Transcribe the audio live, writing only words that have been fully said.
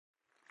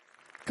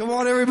Come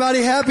on,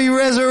 everybody. Happy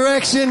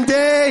Resurrection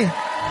Day.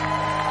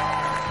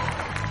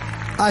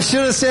 I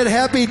should have said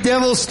Happy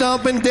Devil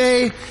Stomping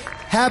Day.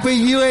 Happy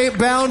You Ain't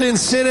Bound in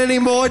Sin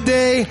Anymore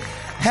Day.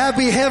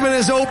 Happy Heaven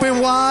is Open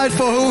Wide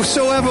for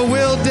Whosoever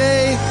Will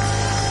Day.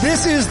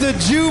 This is the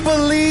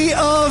Jubilee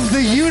of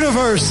the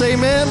universe.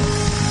 Amen.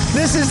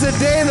 This is the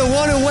day the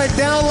one who went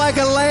down like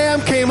a lamb,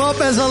 came up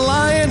as a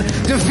lion,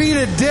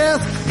 defeated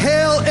death,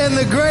 hell, and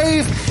the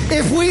grave.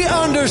 If we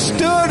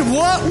understood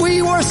what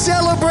we were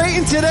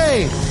celebrating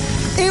today,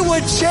 it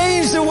would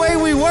change the way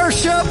we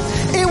worship.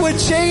 It would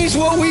change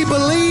what we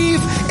believe.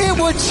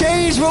 It would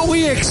change what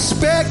we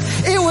expect.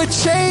 It would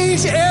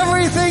change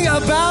everything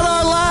about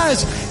our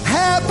lives.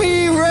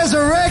 Happy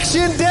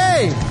Resurrection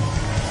Day.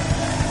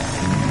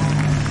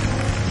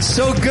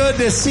 So good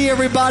to see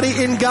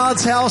everybody in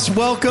God's house.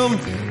 Welcome.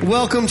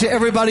 Welcome to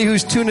everybody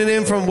who's tuning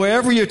in from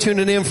wherever you're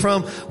tuning in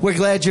from. We're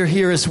glad you're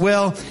here as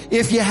well.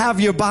 If you have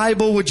your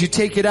Bible, would you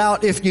take it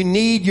out? If you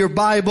need your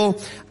Bible,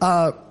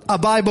 a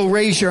Bible,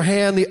 raise your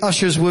hand. The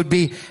ushers would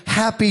be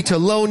happy to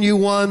loan you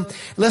one.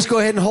 Let's go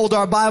ahead and hold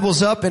our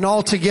Bibles up and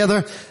all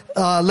together,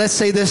 let's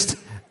say this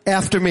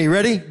after me.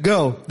 Ready?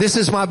 Go. This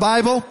is my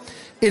Bible.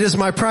 It is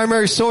my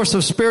primary source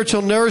of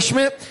spiritual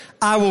nourishment.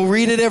 I will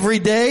read it every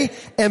day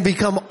and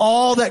become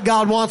all that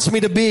God wants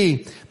me to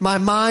be. My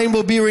mind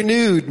will be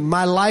renewed.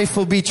 My life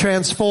will be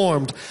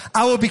transformed.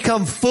 I will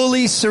become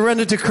fully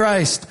surrendered to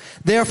Christ.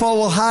 Therefore, I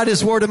will hide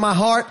His word in my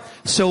heart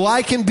so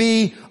I can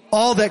be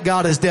all that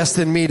God has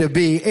destined me to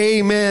be.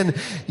 Amen.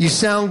 You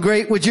sound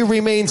great. Would you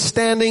remain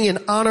standing in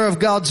honor of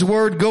God's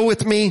word? Go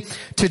with me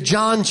to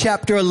John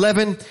chapter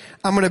 11.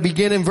 I'm going to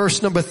begin in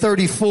verse number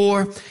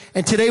 34.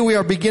 And today we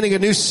are beginning a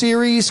new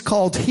series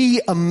called He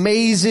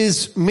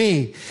Amazes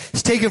Me.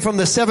 It's taken from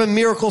the 7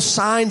 miracle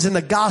signs in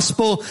the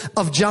Gospel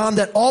of John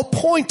that all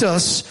point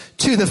us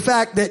to the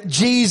fact that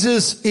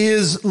Jesus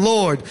is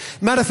Lord.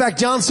 Matter of fact,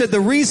 John said the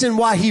reason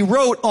why he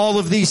wrote all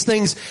of these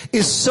things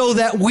is so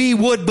that we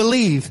would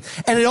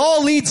believe. And it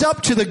all leads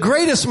up to the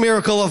greatest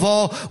miracle of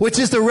all, which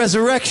is the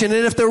resurrection.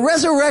 And if the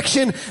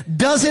resurrection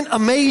doesn't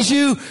amaze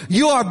you,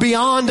 you are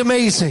beyond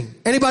amazing.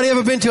 Anybody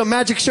ever been to a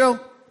magic show?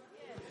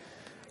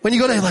 When you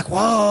go there, you're like,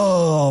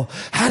 whoa,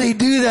 how'd he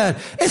do that?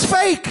 It's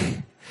fake.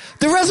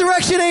 The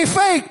resurrection ain't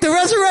fake. The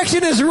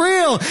resurrection is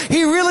real.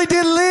 He really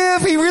did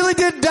live. He really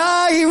did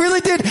die. He really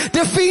did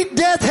defeat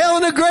death, hell,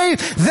 and the grave.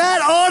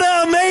 That ought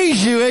to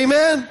amaze you.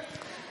 Amen.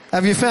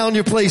 Have you found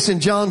your place in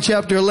John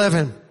chapter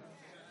 11?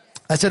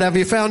 I said, have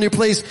you found your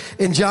place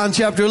in John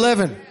chapter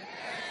 11?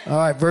 All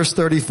right, verse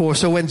 34.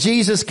 So when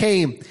Jesus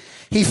came,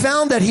 he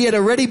found that he had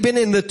already been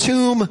in the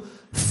tomb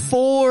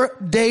 4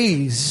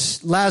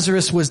 days.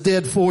 Lazarus was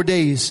dead 4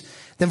 days.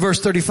 Then verse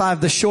 35,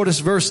 the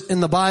shortest verse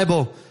in the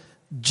Bible,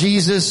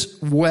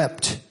 Jesus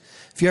wept.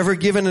 If you're ever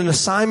given an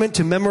assignment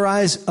to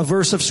memorize a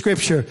verse of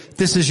scripture,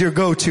 this is your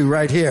go-to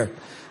right here.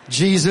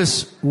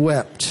 Jesus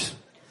wept.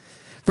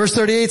 Verse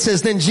 38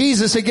 says, then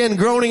Jesus, again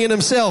groaning in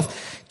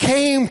himself,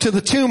 came to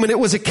the tomb, and it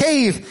was a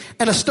cave,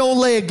 and a stone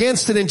lay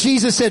against it. And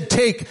Jesus said,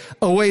 take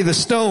away the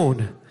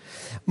stone.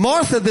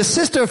 Martha, the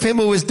sister of him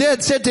who was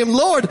dead, said to him,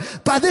 Lord,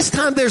 by this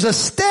time there's a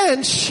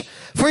stench,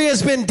 for he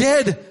has been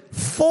dead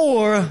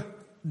 4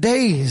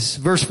 days.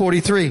 Verse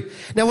 43.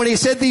 Now when he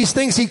said these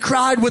things, he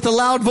cried with a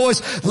loud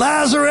voice,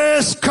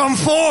 Lazarus, come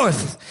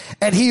forth.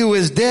 And he who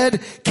was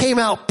dead came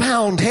out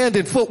bound hand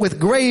and foot with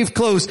grave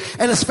clothes,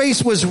 and his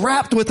face was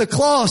wrapped with a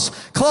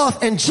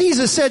cloth. And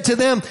Jesus said to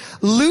them,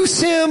 loose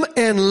him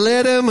and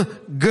let him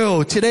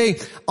go. Today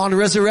on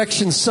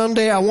Resurrection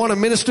Sunday, I want to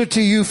minister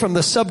to you from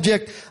the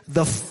subject,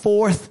 the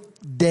fourth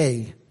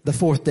day. The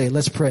fourth day.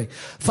 Let's pray.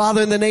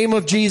 Father, in the name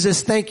of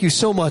Jesus, thank you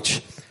so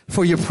much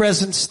for your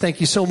presence.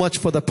 Thank you so much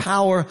for the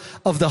power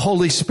of the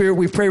Holy Spirit.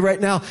 We pray right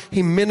now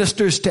He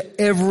ministers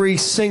to every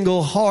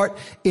single heart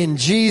in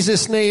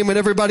Jesus' name. And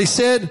everybody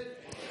said,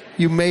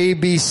 you may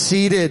be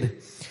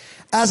seated.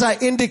 As I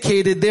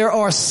indicated, there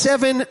are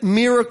 7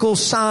 miracle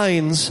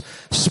signs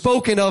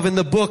spoken of in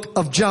the book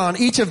of John.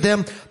 Each of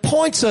them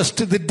points us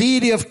to the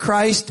deity of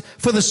Christ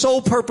for the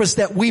sole purpose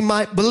that we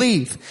might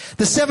believe.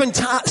 The 7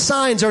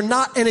 signs are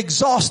not an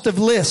exhaustive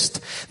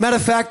list. Matter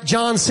of fact,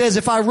 John says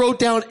if I wrote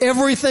down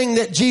everything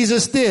that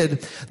Jesus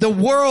did, the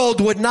world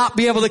would not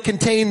be able to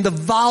contain the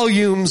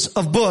volumes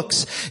of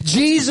books.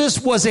 Jesus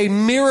was a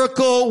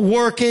miracle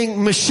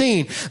working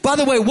machine. By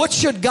the way, what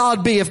should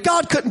God be? If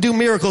God couldn't do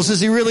miracles, is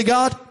He really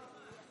God?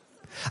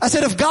 I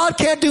said, if God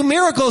can't do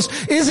miracles,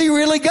 is He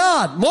really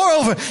God?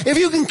 Moreover, if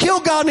you can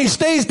kill God and He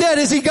stays dead,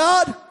 is He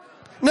God?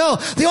 No.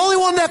 The only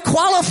one that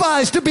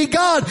qualifies to be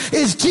God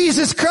is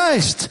Jesus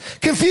Christ.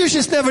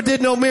 Confucius never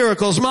did no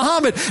miracles.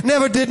 Muhammad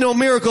never did no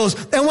miracles.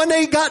 And when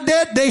they got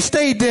dead, they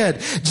stayed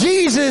dead.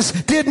 Jesus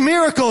did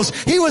miracles.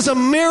 He was a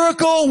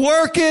miracle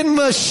working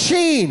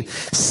machine.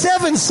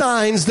 7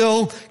 signs,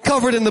 though,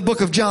 covered in the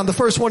book of John. The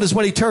first one is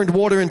when he turned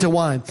water into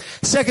wine.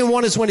 Second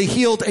one is when he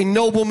healed a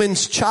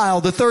nobleman's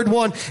child. The third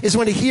one is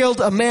when he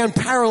healed a man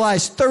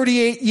paralyzed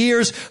 38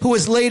 years who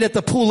was laid at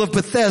the pool of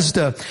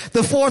Bethesda.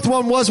 The fourth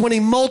one was when he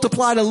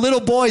multiplied a little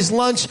boy's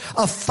lunch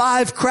of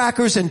 5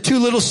 crackers and 2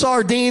 little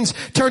sardines,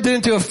 turned it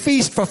into a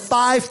feast for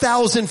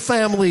 5,000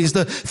 families.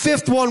 The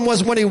fifth one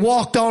was when he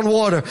walked on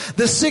water.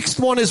 The sixth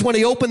one is when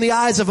he opened the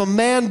eyes of a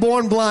man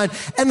born blind.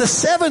 And the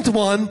seventh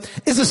one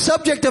is the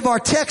subject of our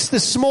text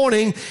this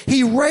morning.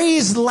 He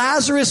raised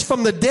Lazarus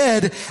from the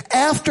dead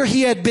after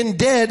he had been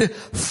dead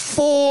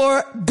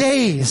 4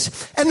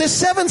 days. And this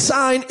seventh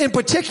sign in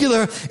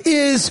particular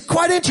is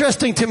quite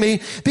interesting to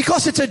me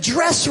because it's a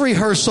dress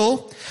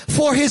rehearsal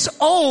for his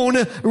own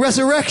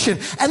resurrection.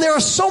 And there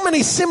are so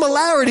many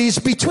similarities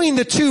between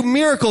the two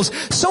miracles,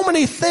 so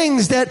many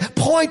things that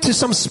point to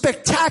some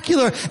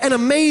spectacular and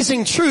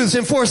amazing truths.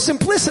 And for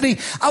simplicity,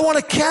 I want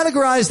to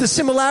categorize the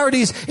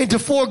similarities into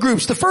 4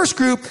 groups. The first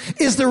group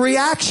is the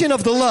reaction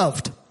of the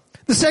loved.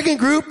 The second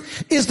group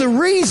is the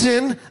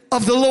reason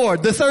of the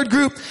Lord. The third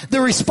group,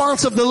 the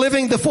response of the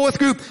living. The fourth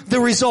group,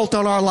 the result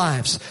on our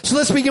lives. So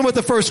let's begin with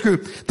the first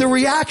group, the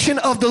reaction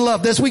of the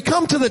loved. As we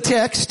come to the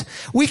text,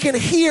 we can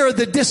hear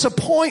the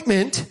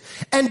disappointment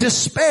and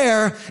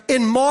despair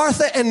in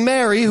Martha and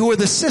Mary, who were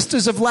the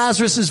sisters of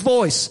Lazarus'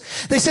 voice.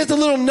 They sent a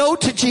little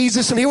note to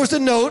Jesus, and here was the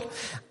note: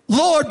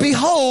 Lord,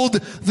 behold,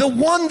 the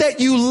one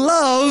that you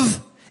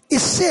love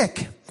is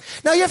sick.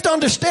 Now you have to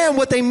understand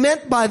what they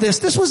meant by this.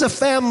 This was a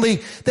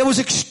family that was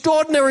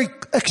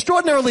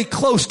extraordinarily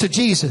close to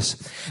Jesus.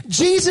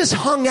 Jesus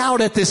hung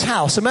out at this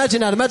house.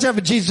 Imagine that. Imagine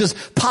having Jesus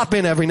just pop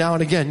in every now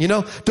and again, you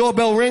know.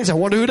 Doorbell rings. I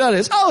wonder who that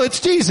is. Oh,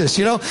 it's Jesus,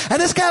 you know.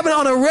 And this happened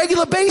on a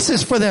regular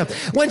basis for them.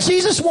 When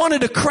Jesus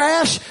wanted to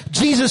crash,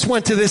 Jesus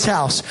went to this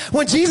house.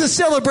 When Jesus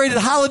celebrated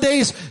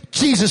holidays,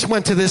 Jesus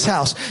went to this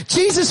house.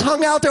 Jesus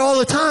hung out there all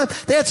the time.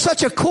 They had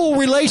such a cool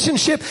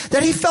relationship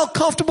that he felt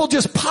comfortable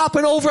just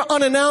popping over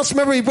unannounced.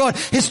 Remember, he brought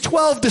his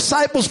 12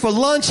 disciples for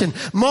lunch, and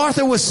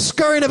Martha was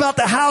scurrying about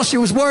the house. She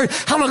was worried,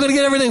 how am I going to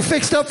get everything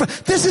fixed up?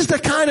 This is the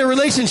kind of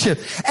relationship.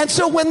 And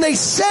so when they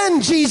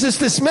send Jesus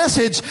this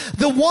message,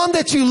 the one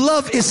that you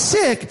love is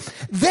sick,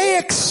 they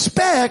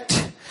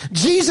expect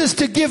Jesus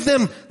to give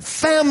them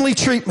family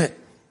treatment.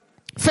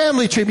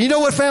 Family treatment. You know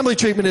what family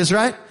treatment is,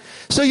 right?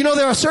 So you know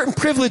there are certain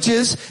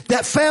privileges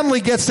that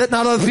family gets that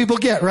not other people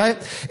get, right?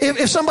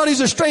 If somebody's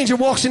a stranger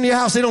walks into your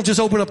house, they don't just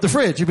open up the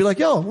fridge. You'd be like,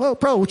 yo, well,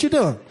 bro, what you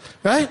doing?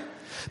 Right?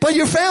 But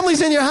your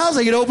family's in your house.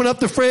 They can open up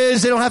the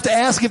fridge. They don't have to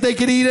ask if they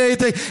can eat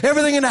anything.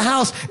 Everything in the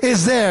house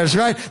is theirs,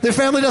 right? Their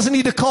family doesn't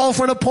need to call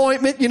for an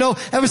appointment. You know,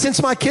 ever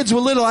since my kids were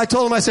little, I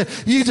told them, I said,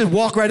 you just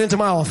walk right into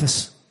my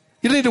office.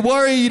 You don't need to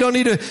worry. You don't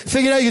need to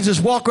figure it out. You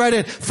just walk right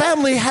in.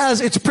 Family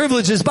has its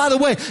privileges. By the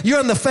way, you're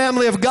in the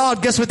family of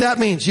God. Guess what that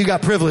means? You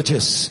got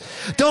privileges.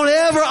 Don't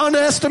ever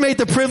underestimate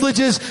the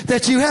privileges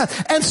that you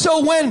have. And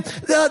so when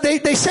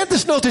they sent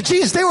this note to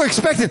Jesus, they were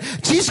expecting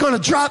Jesus going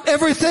to drop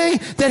everything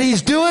that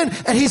he's doing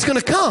and he's going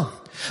to come.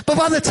 But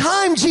by the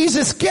time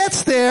Jesus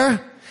gets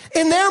there,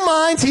 in their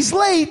minds, he's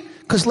late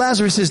because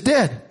Lazarus is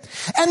dead.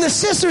 And the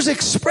sisters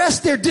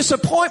expressed their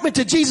disappointment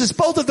to Jesus.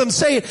 Both of them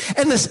say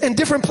it in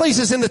different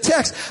places in the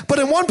text. But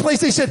in one place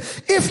they said,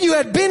 if you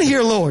had been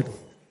here, Lord,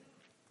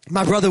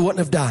 my brother wouldn't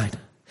have died.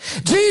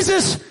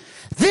 Jesus,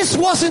 this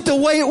wasn't the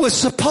way it was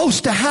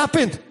supposed to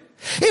happen.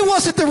 It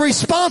wasn't the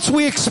response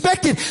we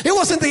expected. It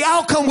wasn't the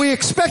outcome we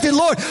expected.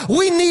 Lord,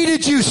 we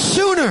needed you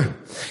sooner.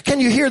 Can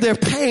you hear their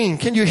pain?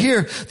 Can you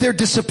hear their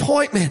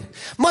disappointment?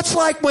 Much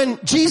like when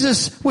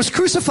Jesus was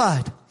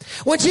crucified.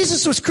 When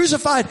Jesus was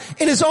crucified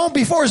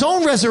before his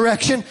own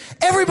resurrection,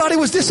 everybody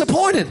was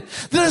disappointed.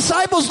 The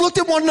disciples looked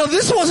at one another.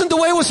 This wasn't the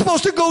way it was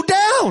supposed to go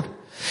down.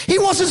 He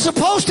wasn't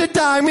supposed to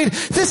die. I mean,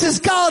 this is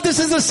God. This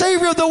is the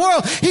Savior of the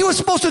world. He was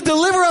supposed to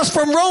deliver us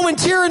from Roman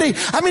tyranny.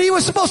 I mean, he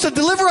was supposed to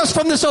deliver us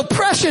from this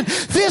oppression.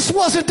 This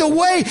wasn't the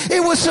way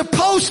it was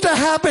supposed to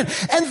happen.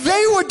 And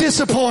they were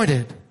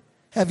disappointed.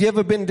 Have you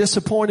ever been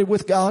disappointed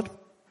with God?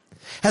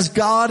 Has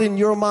God in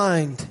your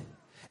mind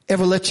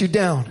ever let you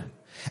down?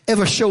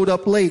 Ever showed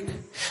up late?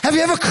 Have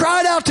you ever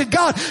cried out to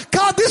God,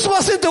 God, this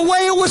wasn't the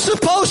way it was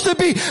supposed to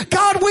be.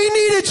 God, we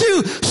needed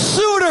you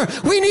sooner.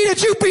 We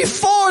needed you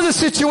before the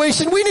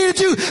situation. We needed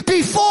you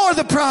before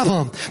the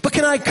problem. But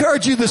can I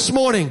encourage you this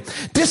morning?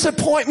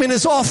 Disappointment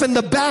is often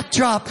the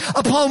backdrop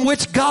upon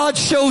which God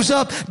shows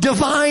up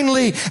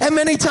divinely. And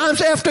many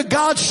times after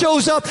God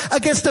shows up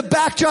against the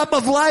backdrop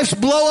of life's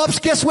blow-ups,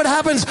 guess what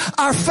happens?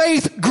 Our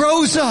faith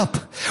grows up.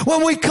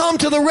 When we come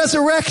to the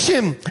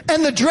resurrection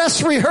and the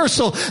dress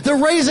rehearsal, the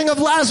raising of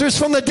Lazarus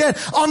from the dead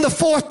on the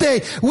 4th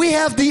day, we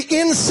have the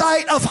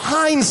insight of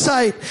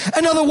hindsight.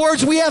 In other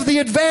words, we have the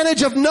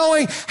advantage of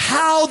knowing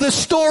how the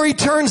story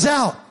turns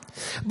out.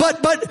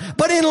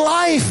 But in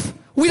life,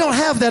 we don't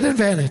have that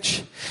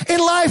advantage. In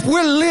life,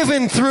 we're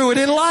living through it.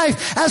 In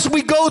life, as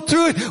we go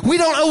through it, we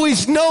don't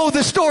always know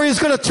the story is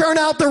going to turn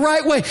out the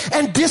right way.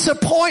 And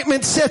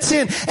disappointment sets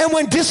in. And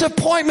when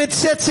disappointment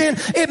sets in,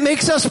 it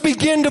makes us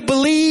begin to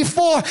believe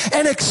for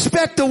and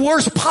expect the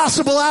worst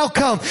possible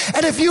outcome.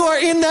 And if you are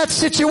in that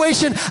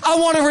situation, I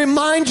want to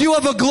remind you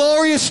of a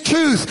glorious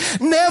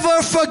truth.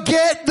 Never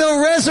forget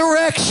the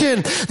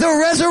resurrection. The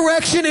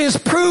resurrection is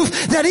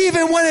proof that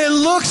even when it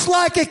looks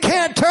like it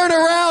can't turn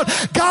around,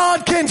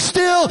 God can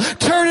still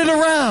turn it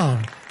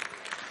around.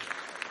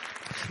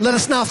 Let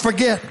us not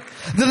forget,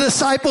 the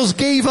disciples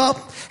gave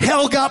up.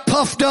 Hell got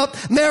puffed up.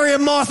 Mary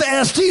and Martha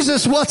asked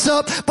Jesus, what's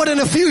up? But in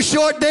a few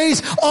short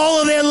days,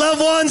 all of their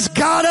loved ones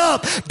got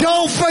up.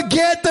 Don't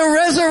forget the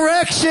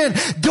resurrection.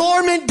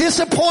 Dormant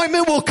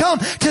disappointment will come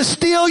to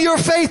steal your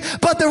faith,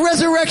 but the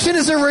resurrection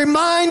is a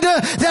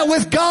reminder that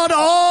with God,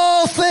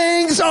 all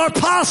things are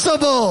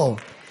possible.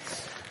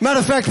 Matter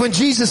of fact, when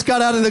Jesus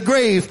got out of the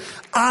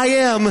grave, I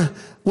am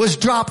was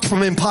dropped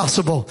from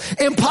impossible.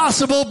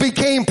 Impossible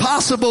became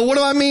possible. What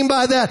do I mean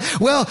by that?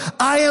 Well,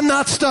 I am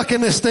not stuck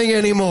in this thing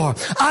anymore.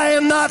 I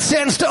am not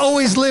sentenced to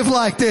always live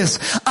like this.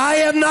 I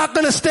am not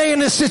going to stay in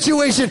this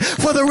situation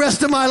for the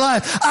rest of my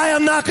life. I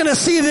am not going to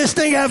see this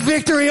thing have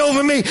victory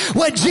over me.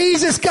 When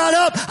Jesus got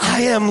up,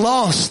 I am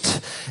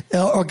lost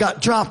or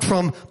got dropped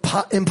from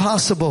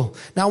impossible.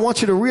 Now I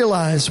want you to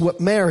realize what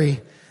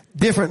Mary,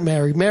 different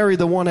Mary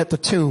the one at the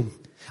tomb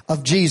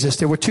of Jesus.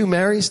 There were two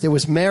Marys. There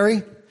was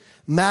Mary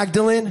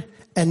Magdalene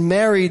and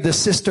Mary, the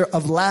sister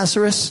of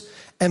Lazarus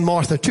and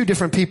Martha, two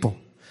different people.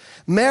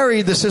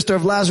 Mary, the sister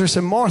of Lazarus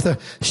and Martha,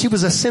 she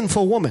was a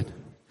sinful woman.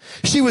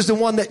 She was the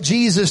one that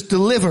Jesus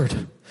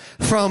delivered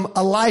from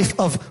a life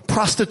of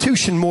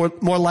prostitution more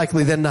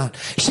likely than not.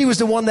 She was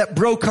the one that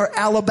broke her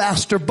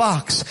alabaster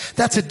box.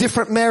 That's a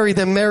different Mary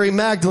than Mary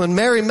Magdalene.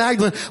 Mary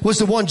Magdalene was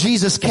the one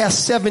Jesus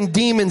cast 7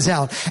 demons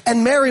out.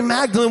 And Mary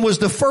Magdalene was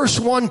the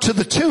first one to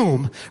the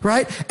tomb,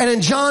 right? And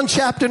in John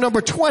chapter number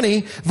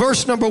 20,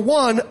 verse number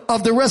 1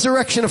 of the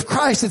resurrection of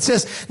Christ, it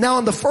says, now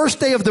on the first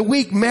day of the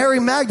week, Mary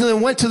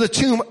Magdalene went to the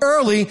tomb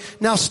early.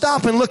 Now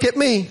stop and look at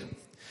me.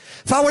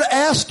 If I were to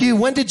ask you,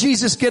 when did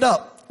Jesus get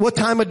up? What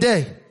time of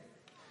day?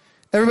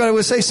 Everybody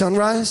would say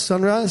sunrise,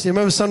 sunrise. You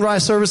remember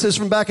sunrise services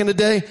from back in the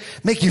day?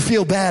 Make you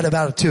feel bad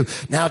about it too.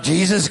 Now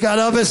Jesus got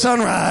up at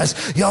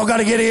sunrise. Y'all got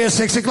to get here at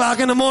 6 o'clock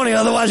in the morning.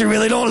 Otherwise you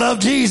really don't love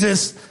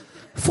Jesus.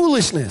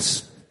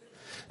 Foolishness.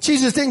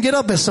 Jesus didn't get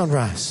up at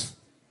sunrise.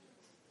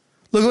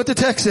 Look at what the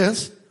text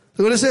says.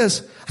 Look what it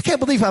says. I can't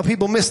believe how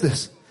people miss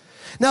this.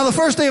 Now the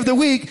first day of the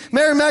week,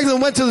 Mary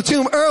Magdalene went to the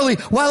tomb early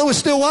while it was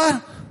still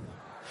what?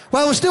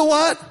 While it was still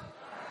what?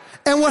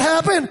 And what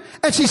happened?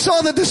 And she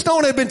saw that the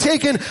stone had been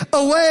taken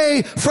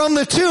away from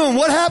the tomb.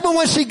 What happened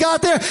when she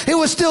got there? It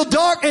was still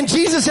dark and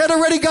Jesus had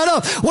already got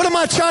up. What am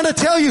I trying to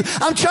tell you?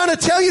 I'm trying to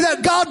tell you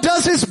that God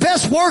does His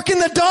best work in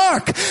the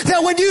dark.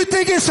 That when you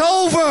think it's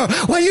over,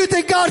 when you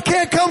think God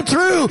can't come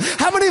through,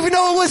 how many of you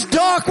know it was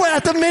dark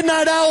at the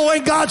midnight hour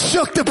when God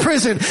shook the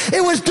prison?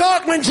 It was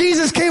dark when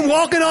Jesus came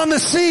walking on the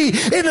sea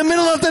in the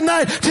middle of the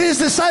night to His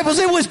disciples.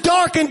 It was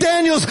dark in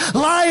Daniel's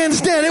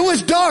lion's den. It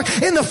was dark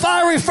in the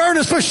fiery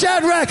furnace for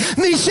Shadrach,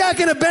 Meshach,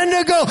 and Abednego.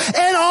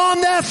 And on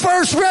that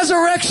first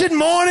resurrection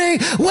morning,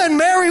 when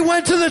Mary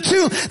went to the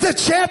tomb, the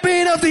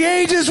champion of the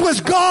ages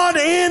was gone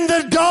in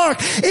the dark.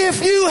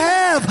 If you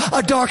have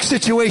a dark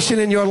situation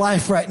in your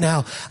life right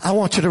now, I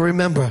want you to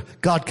remember,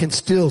 God can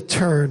still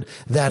turn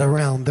that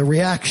around. The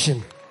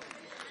reaction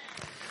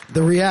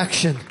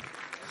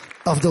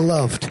of the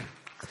loved.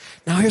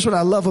 Now here's what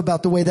I love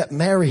about the way that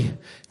Mary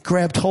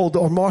grabbed hold,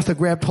 or Martha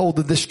grabbed hold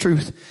of this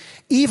truth.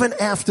 Even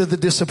after the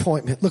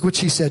disappointment. Look what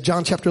she said.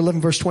 John chapter 11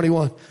 verse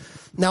 21.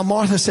 Now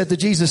Martha said to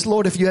Jesus,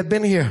 Lord, if you had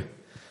been here,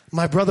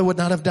 my brother would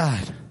not have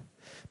died.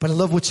 But I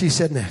love what she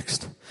said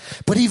next.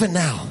 But even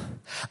now,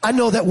 I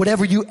know that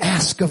whatever you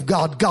ask of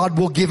God, God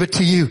will give it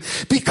to you.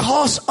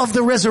 Because of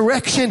the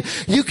resurrection,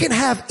 you can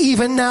have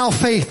even now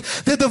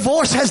faith. The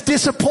divorce has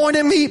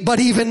disappointed me, but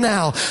even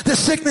now. The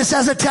sickness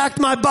has attacked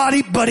my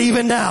body, but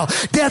even now.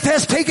 Death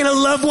has taken a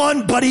loved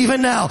one, but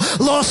even now.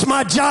 Lost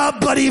my job,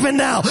 but even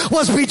now.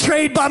 Was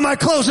betrayed by my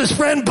closest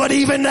friend, but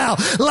even now.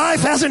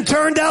 Life hasn't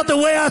turned out the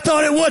way I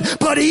thought it would,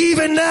 but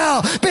even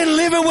now. Been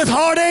living with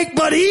heartache,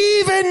 but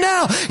even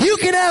now. You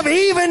can have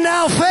even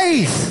now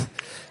faith.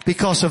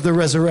 Because of the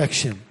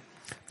resurrection.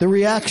 The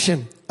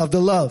reaction of the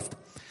loved.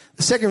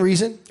 The second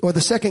reason, or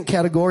the second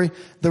category,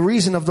 the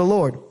reason of the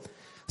Lord.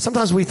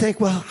 Sometimes we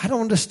think, well, I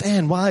don't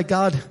understand why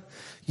God,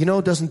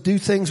 doesn't do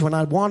things when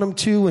I want Him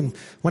to and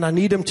when I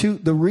need Him to.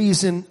 The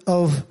reason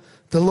of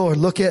the Lord.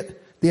 Look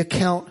at the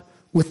account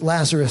with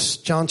Lazarus.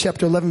 John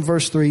chapter 11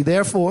 verse 3.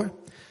 Therefore,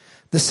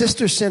 the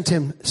sisters sent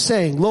him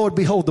saying, Lord,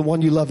 behold, the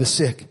one you love is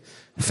sick.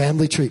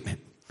 Family treatment.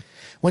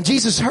 When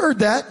Jesus heard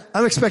that,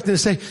 I'm expecting to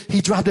say,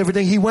 He dropped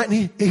everything He went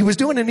and he was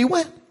doing and He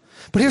went.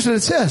 But here's what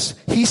it says.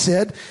 He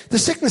said, the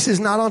sickness is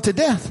not unto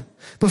death,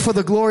 but for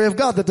the glory of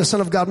God, that the Son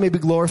of God may be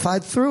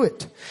glorified through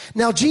it.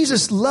 Now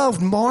Jesus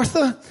loved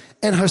Martha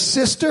and her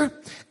sister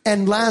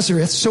and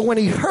Lazarus. So when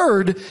He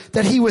heard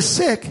that he was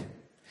sick,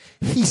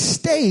 He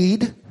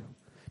stayed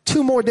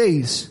 2 more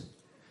days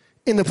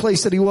in the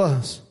place that he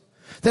was.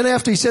 Then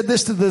after he said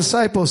this to the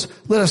disciples,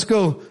 let us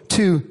go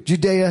to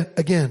Judea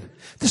again.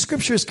 The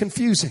scripture is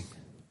confusing.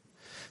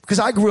 Because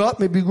I grew up,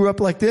 maybe you grew up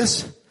like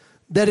this,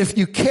 that if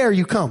you care,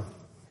 you come.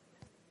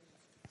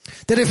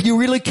 That if you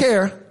really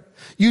care,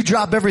 you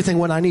drop everything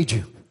when I need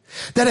you.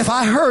 That if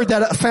I heard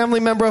that a family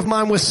member of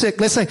mine was sick,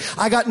 let's say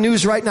I got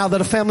news right now that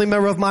a family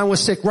member of mine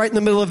was sick right in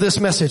the middle of this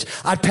message,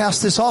 I'd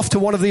pass this off to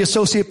one of the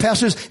associate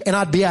pastors and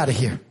I'd be out of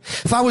here.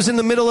 If I was in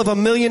the middle of $1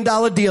 million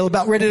deal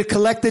about ready to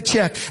collect the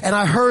check and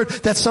I heard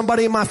that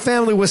somebody in my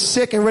family was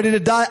sick and ready to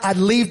die, I'd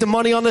leave the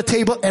money on the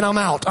table and I'm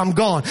out. I'm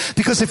gone.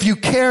 Because if you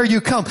care, you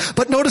come.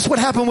 But notice what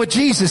happened with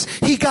Jesus.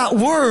 He got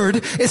word.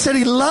 It said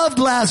he loved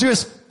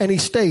Lazarus and he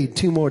stayed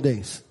 2 more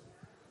days.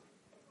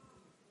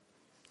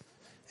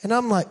 And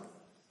I'm like,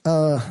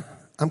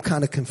 I'm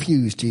kind of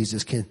confused,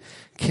 Jesus.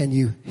 Can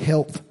you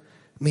help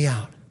me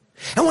out?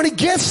 And when he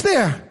gets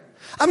there,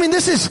 I mean,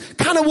 this is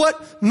kind of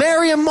what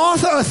Mary and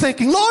Martha are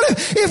thinking. Lord,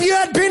 if you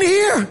had been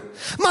here,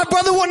 my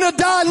brother wouldn't have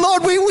died.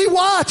 Lord, we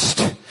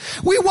watched.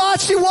 We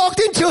watched you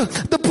walked into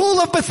the pool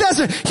of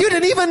Bethesda. You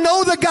didn't even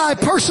know the guy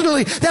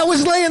personally that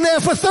was laying there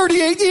for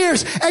 38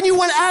 years. And you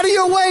went out of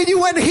your way and you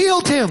went and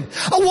healed him.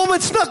 A woman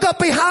snuck up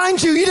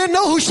behind you. You didn't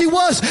know who she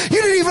was.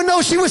 You didn't even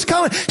know she was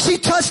coming. She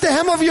touched the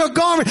hem of your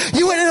garment.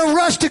 You went in a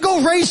rush to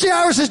go raise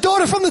Jairus'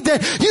 daughter from the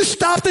dead. You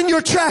stopped in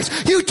your tracks.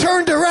 You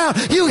turned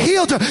around. You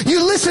healed her.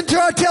 You listened to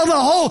her tell the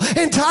whole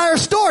entire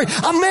story.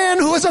 A man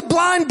who was a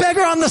blind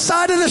beggar on the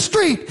side of the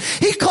street.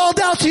 He called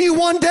out to you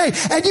one day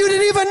and you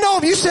didn't even know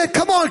him. You said,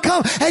 come on,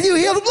 come. And you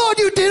healed him. Lord,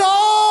 you did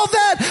all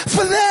that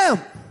for them.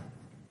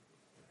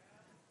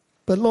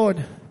 But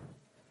Lord,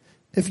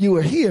 if you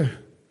were here,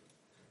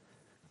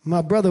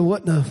 my brother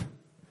wouldn't have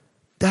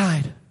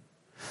died.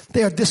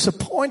 They are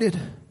disappointed.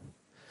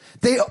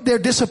 Their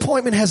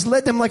disappointment has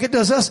led them, like it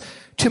does us,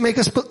 to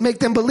make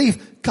them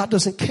believe God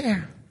doesn't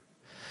care.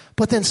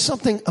 But then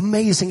something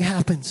amazing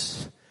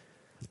happens.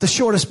 The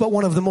shortest but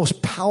one of the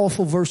most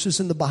powerful verses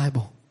in the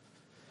Bible.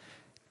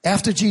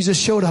 After Jesus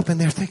showed up and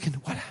they're thinking,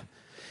 what happened?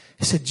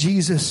 He said,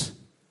 Jesus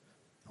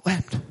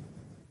wept.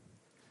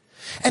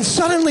 And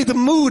suddenly the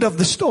mood of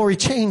the story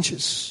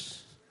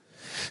changes.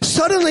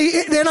 Suddenly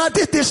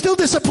they're still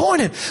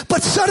disappointed.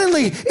 But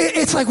suddenly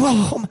it's like,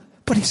 well,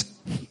 but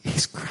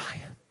he's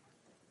crying.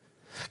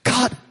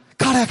 God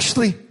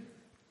actually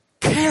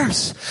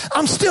cares.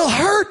 I'm still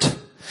hurt.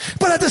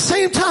 But at the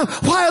same time,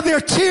 why are there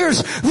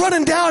tears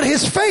running down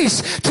his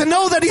face to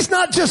know that he's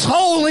not just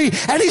holy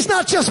and he's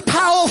not just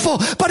powerful,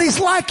 but he's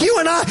like you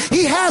and I.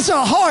 He has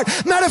a heart.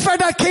 Matter of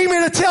fact, I came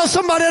here to tell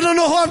somebody, I don't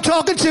know who I'm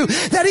talking to,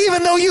 that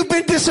even though you've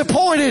been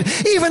disappointed,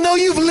 even though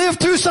you've lived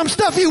through some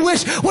stuff you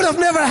wish would have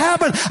never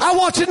happened, I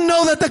want you to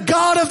know that the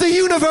God of the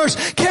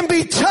universe can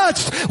be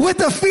touched with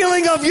the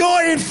feeling of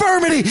your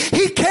infirmity.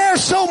 He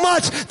cares so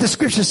much. The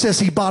scripture says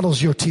he bottles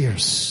your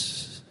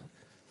tears.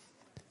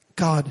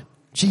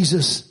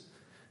 Jesus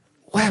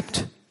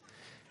wept.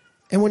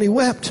 And when he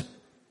wept,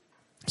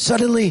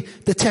 suddenly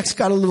the text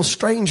got a little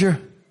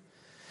stranger.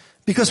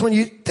 Because when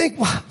you think,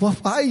 well,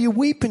 why are you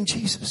weeping,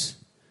 Jesus?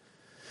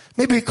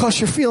 Maybe because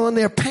you're feeling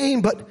their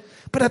pain, but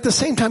at the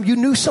same time, you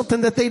knew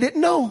something that they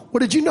didn't know. What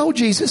did you know,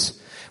 Jesus?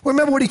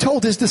 Remember what he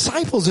told his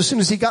disciples as soon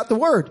as he got the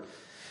word.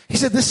 He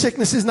said, this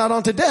sickness is not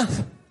unto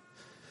death,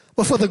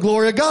 but for the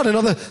glory of God.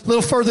 Another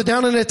little further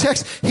down in the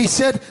text, he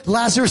said,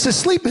 Lazarus is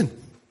sleeping.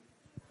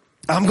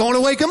 I'm going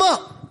to wake him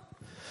up.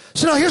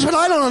 So now here's what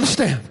I don't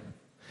understand.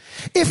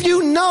 If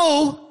you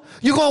know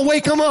you're going to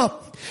wake him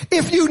up,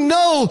 if you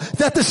know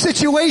that the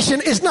situation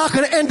is not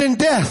going to end in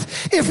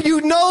death, if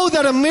you know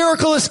that a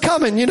miracle is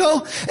coming,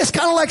 it's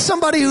kind of like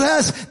somebody who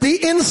has the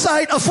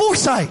insight of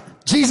foresight.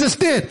 Jesus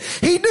did.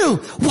 He knew.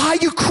 Why are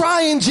you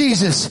crying,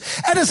 Jesus?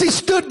 And as he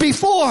stood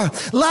before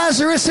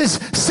Lazarus'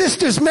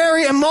 sisters,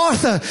 Mary and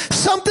Martha,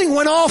 something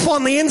went off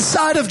on the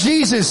inside of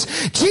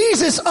Jesus.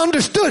 Jesus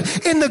understood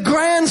in the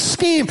grand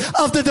scheme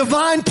of the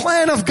divine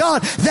plan of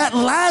God that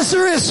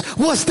Lazarus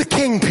was the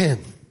kingpin.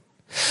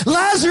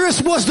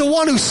 Lazarus was the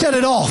one who set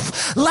it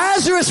off.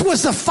 Lazarus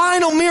was the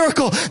final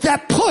miracle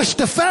that pushed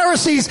the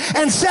Pharisees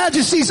and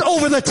Sadducees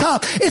over the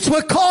top. It's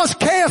what caused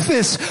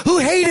Caiaphas, who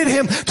hated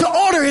him, to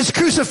order his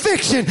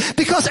crucifixion.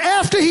 Because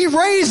after he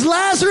raised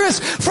Lazarus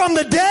from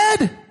the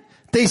dead,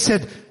 they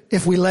said,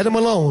 if we let him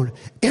alone,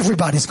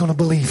 everybody's going to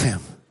believe him.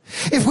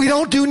 If we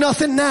don't do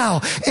nothing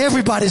now,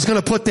 everybody's going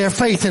to put their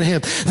faith in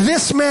him.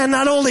 This man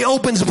not only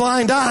opens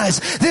blind eyes,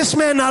 this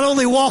man not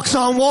only walks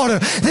on water,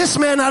 this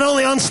man not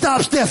only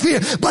unstops deaf ear,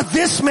 but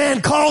this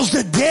man calls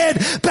the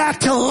dead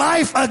back to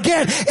life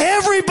again.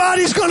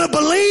 Everybody's going to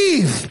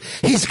believe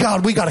he's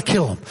God. We got to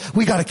kill him.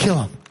 We got to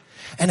kill him.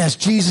 And as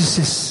Jesus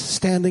is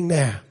standing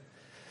there,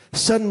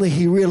 suddenly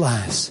he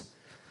realized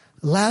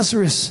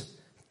Lazarus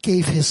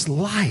gave his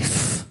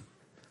life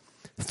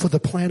for the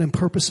plan and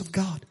purpose of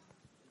God.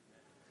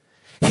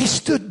 He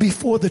stood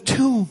before the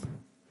tomb,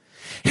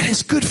 and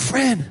his good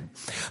friend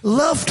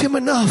loved him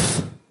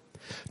enough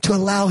to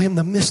allow him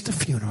to miss the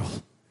funeral.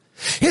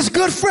 His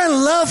good friend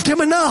loved him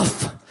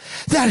enough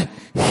that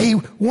he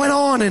went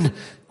on and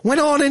went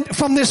on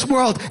from this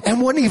world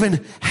and wouldn't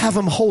even have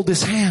him hold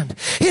his hand.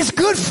 His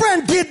good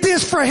friend did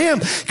this for him.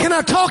 Can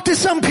I talk to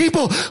some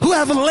people who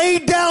have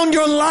laid down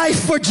your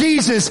life for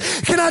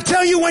Jesus? Can I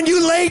tell you, when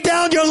you lay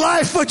down your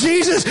life for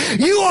Jesus,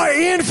 you are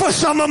in for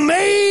some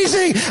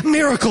amazing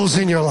miracles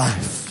in your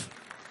life.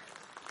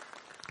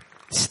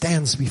 He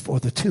stands before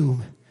the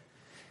tomb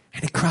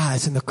and he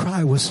cries, and the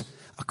cry was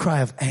a cry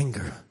of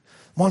anger.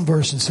 One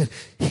version said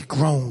he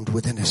groaned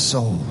within his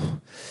soul.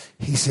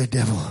 He said,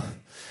 devil,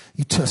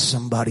 you touch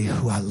somebody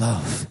who I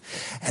love.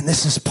 And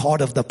this is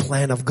part of the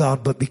plan of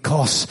God. But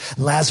because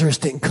Lazarus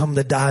didn't come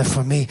to die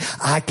for me,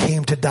 I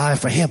came to die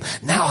for him.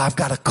 Now I've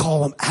got to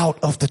call him out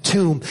of the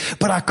tomb.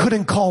 But I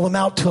couldn't call him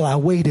out till I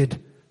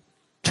waited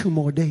 2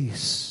 more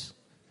days.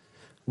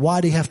 Why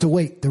do you have to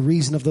wait? The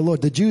reason of the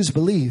Lord. The Jews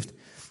believed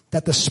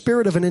that the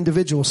spirit of an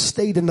individual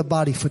stayed in the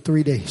body for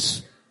 3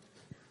 days.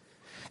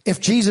 If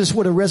Jesus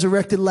would have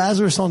resurrected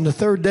Lazarus on the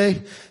 3rd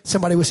day,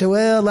 somebody would say,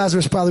 well,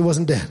 Lazarus probably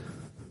wasn't dead.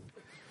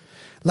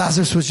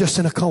 Lazarus was just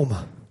in a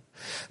coma.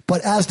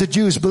 But as the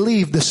Jews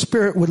believed, the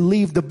spirit would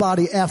leave the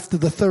body after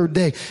the 3rd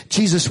day.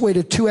 Jesus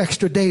waited 2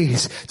 extra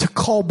days to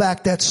call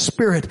back that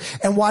spirit.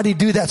 And why did he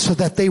do that? So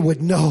that they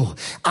would know,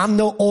 I'm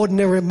no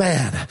ordinary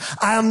man.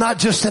 I am not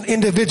just an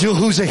individual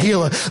who's a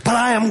healer, but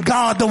I am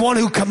God, the one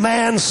who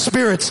commands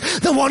spirits,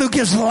 the one who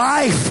gives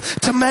life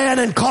to man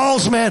and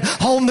calls man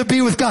home to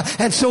be with God.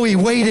 And so he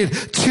waited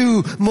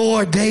 2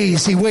 more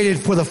days. He waited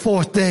for the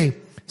 4th day.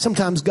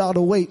 Sometimes God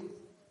will wait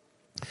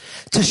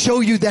to show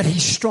you that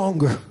he's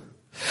stronger.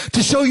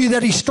 To show you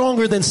that he's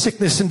stronger than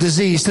sickness and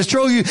disease. To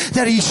show you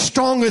that he's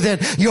stronger than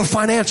your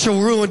financial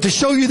ruin. To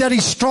show you that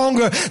he's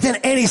stronger than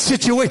any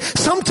situation.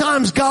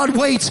 Sometimes God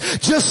waits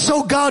just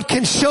so God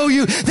can show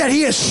you that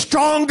he is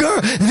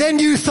stronger than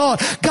you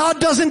thought.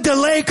 God doesn't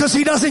delay because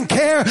he doesn't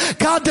care.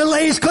 God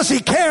delays because he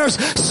cares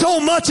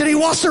so much and he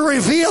wants to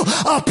reveal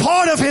a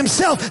part of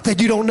himself that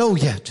you don't know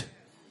yet.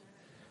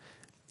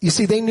 You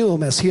see, they knew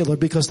him as healer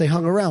because they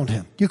hung around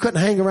him. You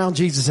couldn't hang around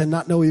Jesus and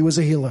not know he was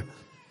a healer.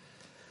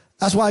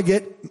 That's why I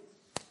get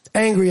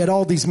angry at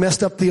all these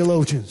messed up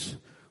theologians.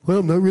 Well,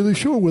 I'm not really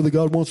sure whether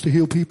God wants to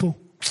heal people.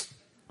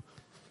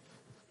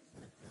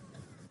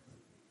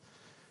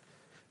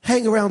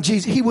 Hang around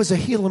Jesus. He was a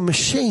healing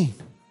machine.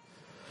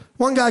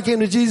 One guy came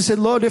to Jesus and said,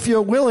 Lord, if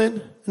you're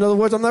willing, in other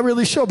words, I'm not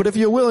really sure, but if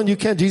you're willing, you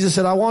can. Jesus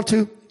said, I want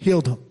to.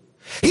 Healed him.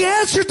 He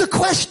answered the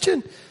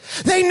question.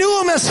 They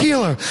knew him as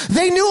healer.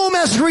 They knew him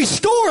as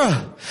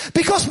restorer.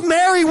 Because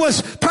Mary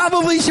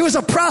she was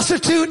a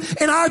prostitute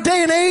in our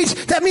day and age.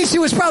 That means she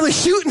was probably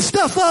shooting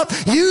stuff up,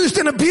 used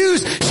and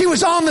abused. She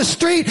was on the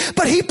street,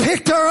 but he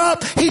picked her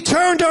up. He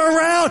turned her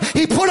around.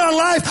 He put her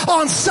life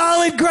on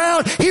solid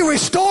ground. He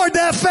restored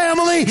that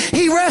family.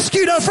 He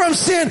rescued her from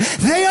sin.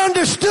 They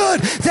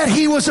understood that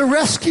he was a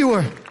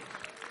rescuer.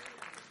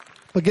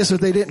 But guess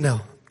what they didn't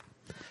know?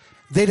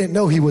 They didn't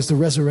know he was the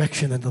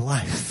resurrection and the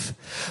life.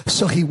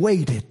 So he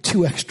waited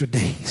 2 extra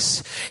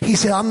days. He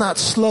said, I'm not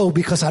slow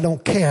because I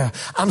don't care.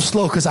 I'm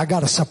slow because I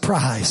got a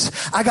surprise.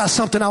 I got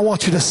something I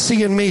want you to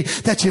see in me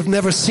that you've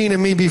never seen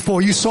in me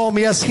before. You saw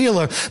me as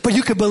healer, but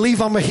you could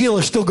believe I'm a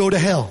healer, still go to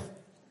hell.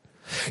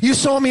 You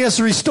saw me as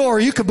a restorer.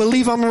 You could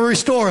believe I'm a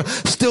restorer,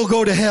 still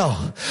go to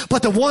hell.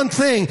 But the one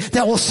thing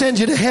that will send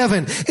you to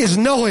heaven is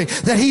knowing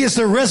that he is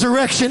the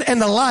resurrection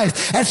and the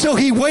life. And so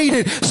he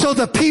waited so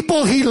the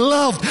people he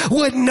loved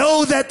would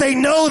know that they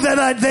know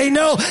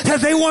that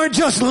they weren't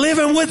just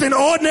living with an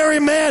ordinary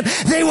man.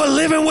 They were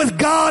living with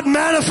God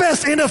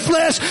manifest in the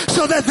flesh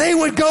so that they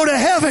would go to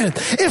heaven.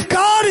 If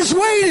God is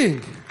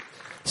waiting,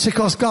 it's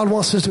because God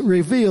wants us to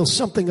reveal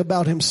something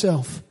about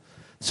himself.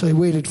 So he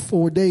waited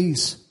 4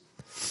 days.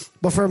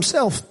 But for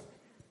himself,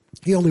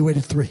 he only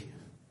waited 3.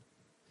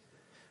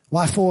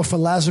 Why 4 for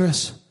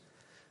Lazarus?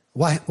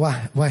 Why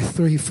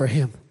 3 for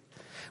him?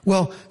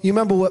 Well, you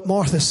remember what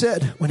Martha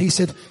said when he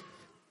said,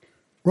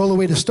 roll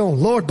away the stone.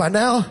 Lord, by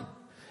now,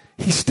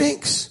 he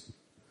stinks.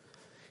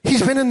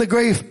 He's been in the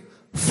grave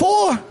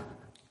 4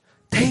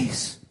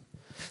 days.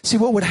 See,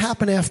 what would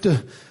happen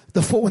after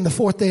when the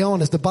 4th day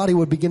on is the body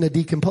would begin to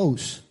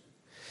decompose.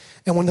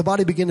 And when the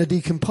body began to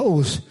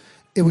decompose,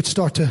 it would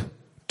start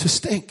to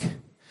stink.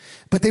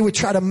 But they would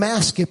try to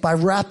mask it by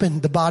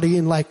wrapping the body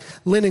in like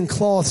linen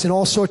cloths and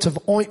all sorts of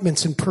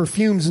ointments and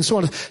perfumes and so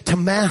on to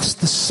mask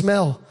the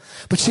smell.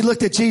 But she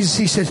looked at Jesus.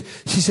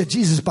 She said,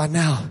 Jesus, by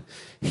now,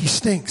 he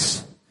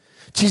stinks.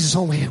 Jesus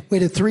only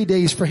waited 3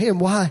 days for him.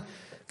 Why?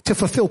 To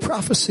fulfill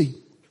prophecy.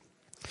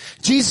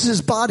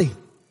 Jesus' body,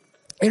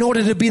 in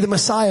order to be the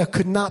Messiah,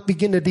 could not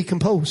begin to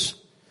decompose.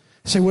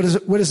 Say, what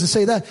does it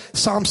say that?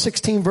 Psalm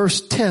 16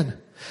 verse 10.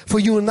 For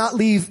you will not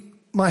leave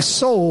my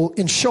soul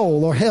in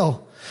Sheol or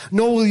hell,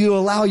 nor will you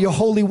allow your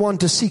Holy One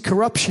to see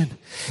corruption.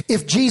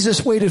 If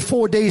Jesus waited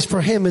 4 days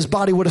for him, his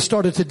body would have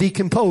started to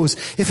decompose.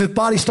 If his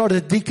body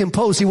started to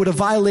decompose, he would have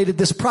violated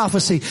this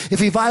prophecy. If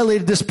he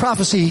violated this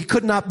prophecy, he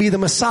could not be the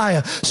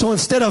Messiah. So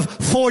instead of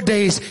 4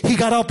 days, he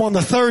got up on the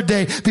 3rd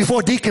day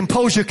before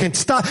decomposure can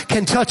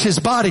touch his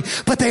body.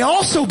 But they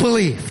also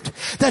believed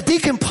that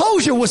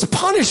decomposure was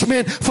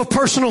punishment for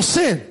personal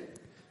sin.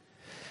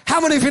 How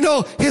many of you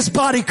know his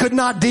body could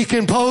not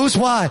decompose?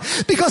 Why?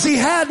 Because he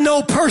had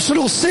no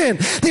personal sin.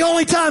 The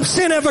only time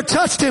sin ever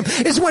touched him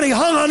is when he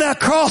hung on that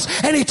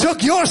cross and he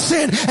took your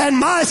sin and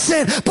my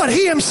sin. But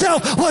he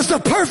himself was the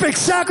perfect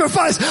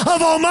sacrifice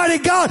of Almighty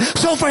God.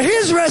 So for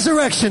his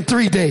resurrection,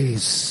 3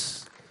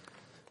 days.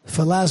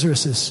 For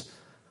Lazarus's,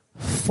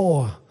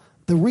 4.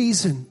 The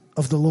reason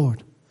of the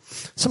Lord.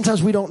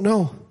 Sometimes we don't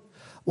know.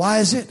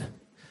 Why is it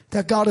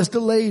that God has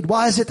delayed?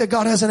 Why is it that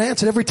God hasn't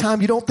answered? Every time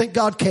you don't think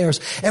God cares.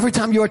 Every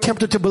time you are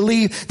tempted to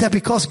believe that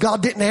because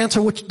God didn't answer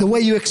the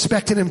way you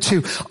expected him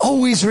to.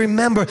 Always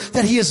remember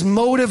that he is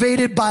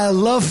motivated by a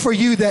love for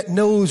you that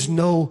knows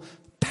no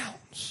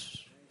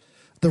bounds.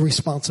 The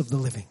response of the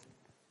living.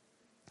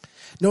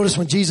 Notice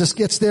when Jesus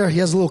gets there, he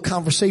has a little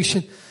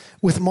conversation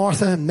with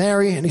Martha and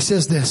Mary, and he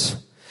says this.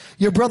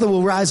 Your brother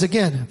will rise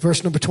again.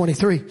 Verse number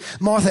 23.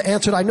 Martha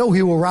answered, I know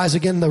he will rise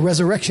again in the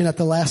resurrection at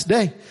the last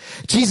day.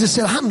 Jesus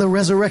said, I'm the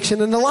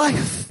resurrection and the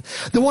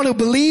life. The one who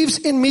believes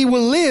in me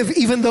will live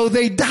even though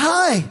they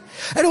die.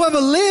 And whoever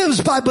lives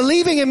by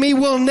believing in me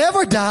will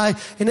never die.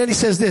 And then he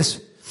says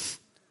this.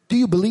 Do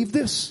you believe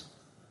this?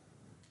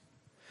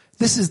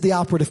 This is the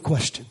operative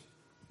question.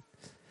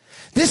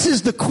 This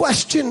is the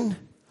question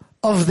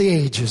of the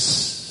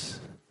ages.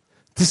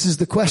 This is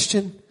the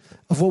question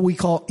of what we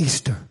call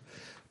Easter.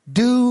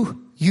 Do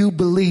you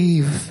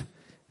believe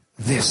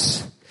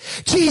this?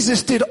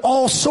 Jesus did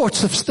all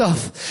sorts of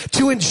stuff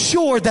to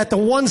ensure that the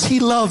ones he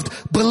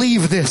loved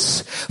believe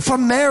this. For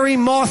Mary,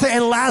 Martha,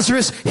 and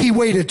Lazarus, he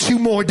waited 2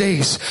 more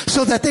days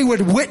so that they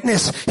would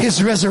witness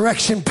his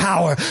resurrection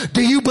power.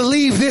 Do you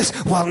believe this?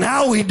 Well,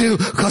 now we do,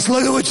 because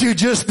look at what you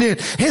just did.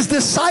 His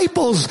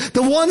disciples,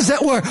 the ones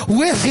that were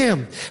with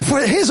him for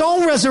his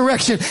own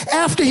resurrection,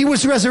 after he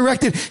was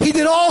resurrected, he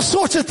did all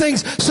sorts of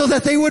things so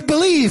that they would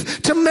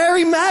believe. To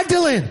Mary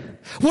Magdalene,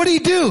 what did he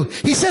do?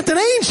 He sent an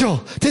angel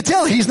to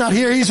tell her he's not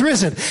here, he's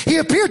risen. He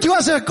appeared to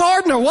us as a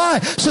gardener. Why?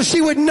 So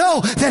she would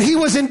know that he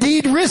was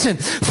indeed risen.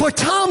 For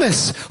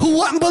Thomas, who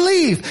wouldn't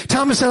believe,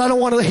 Thomas said, I don't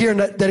want to hear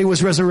that he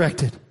was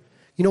resurrected.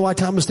 You know why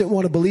Thomas didn't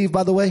want to believe,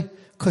 by the way?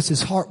 Because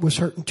his heart was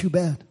hurting too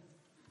bad.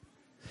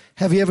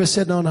 Have you ever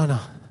said, no.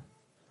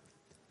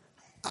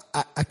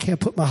 I can't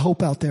put my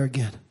hope out there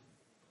again.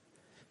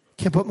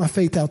 Can't put my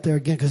faith out there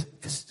again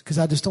because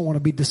I just don't want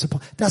to be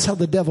disappointed. That's how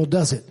the devil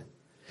does it.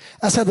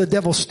 That's how the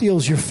devil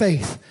steals your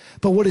faith.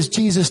 But what does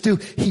Jesus do?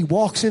 He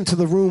walks into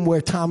the room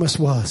where Thomas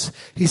was.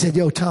 He said,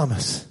 yo,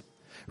 Thomas,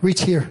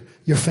 reach here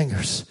your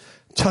fingers.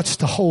 Touch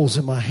the holes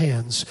in my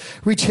hands.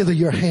 Reach hither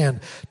your hand.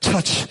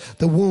 Touch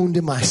the wound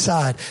in my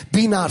side.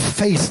 Be not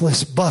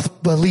faithless,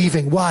 but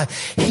believing. Why?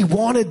 He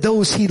wanted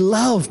those he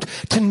loved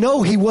to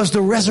know he was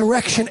the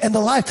resurrection and the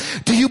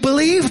life. Do you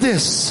believe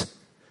this?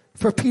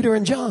 For Peter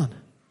and John.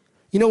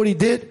 You know what he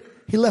did?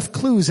 He left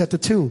clues at the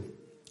tomb.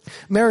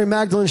 Mary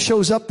Magdalene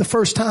shows up the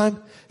first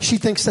time. She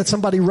thinks that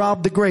somebody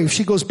robbed the grave.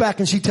 She goes back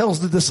and she tells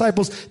the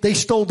disciples they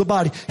stole the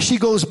body. She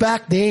goes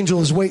back. The angel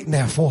is waiting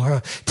there for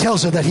her.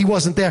 Tells her that he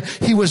wasn't there.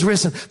 He was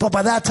risen. But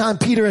by that time,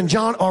 Peter and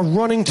John are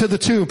running to the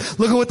tomb.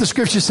 Look at what the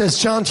scripture says.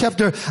 John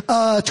chapter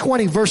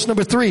 20, verse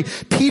number 3.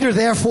 Peter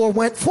therefore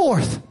went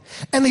forth.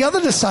 And the other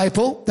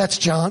disciple, that's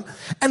John,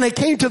 and they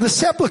came to the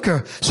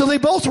sepulcher. So they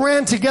both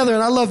ran together.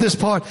 And I love this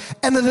part.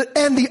 And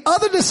the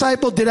other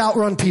disciple did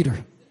outrun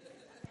Peter.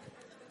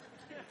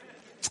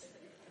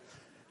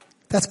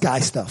 That's guy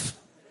stuff.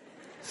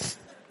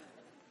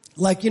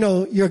 Like,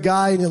 you're a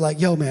guy and you're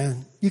like, yo,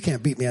 man, you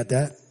can't beat me at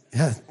that.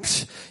 Yeah.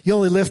 You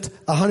only lift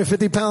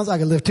 150 pounds. I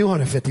can lift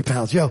 250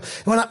 pounds. Yo,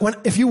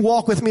 if you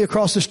walk with me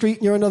across the street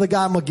and you're another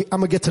guy, I'm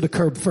gonna get to the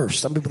curb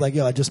first. I'm gonna be like,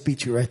 yo, I just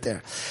beat you right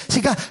there.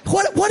 See, God,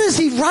 what is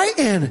he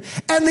writing?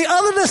 And the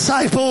other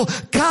disciple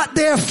got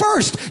there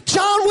first.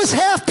 John was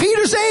half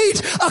Peter's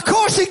age. Of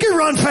course he could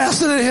run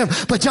faster than him.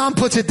 But John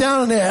puts it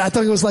down in there. I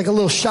thought it was like a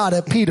little shot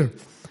at Peter.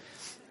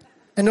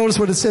 And notice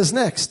what it says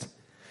next.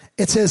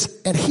 It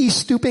says, and he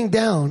stooping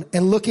down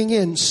and looking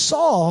in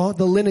saw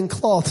the linen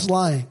cloths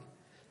lying.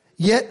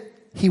 Yet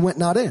he went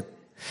not in.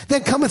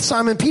 Then cometh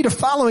Simon Peter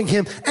following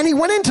him, and he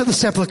went into the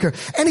sepulchre,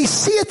 and he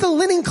seeth the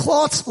linen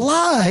cloths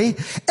lie,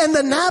 and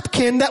the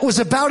napkin that was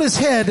about his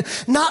head,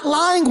 not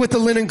lying with the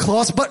linen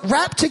cloths, but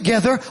wrapped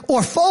together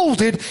or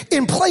folded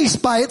in place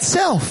by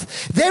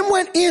itself. Then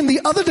went in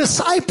the other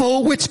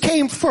disciple, which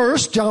came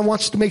first. John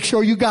wants to make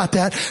sure you got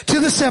that,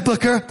 to the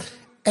sepulchre.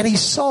 And he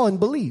saw and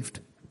believed.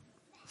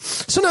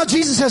 So now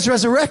Jesus has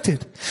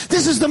resurrected.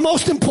 This is the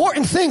most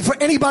important thing for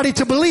anybody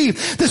to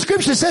believe. The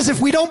scripture says if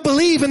we don't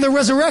believe in the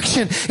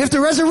resurrection, if the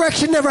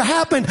resurrection never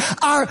happened,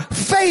 our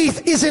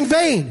faith is in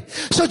vain.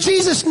 So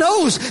Jesus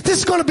knows this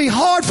is going to be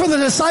hard for the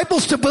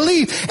disciples to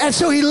believe. And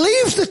so he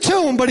leaves the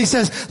tomb, but he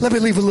says, let me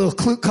leave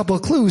a couple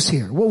of clues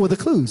here. What were the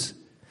clues?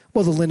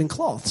 Well, the linen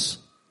cloths.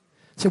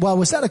 So why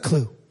was that a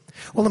clue?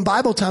 Well, in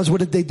Bible times,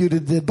 what did they do to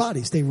the dead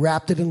bodies? They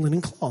wrapped it in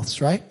linen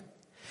cloths, right?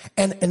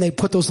 And they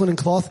put those linen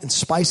cloth in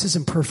spices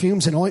and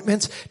perfumes and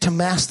ointments to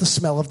mask the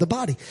smell of the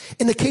body.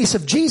 In the case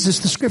of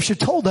Jesus, the scripture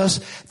told us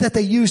that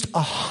they used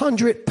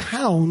 100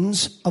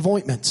 pounds of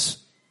ointments.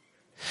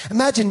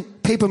 Imagine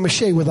paper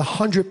mache with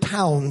 100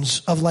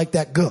 pounds of like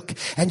that gook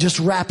and just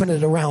wrapping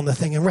it around the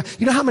thing. And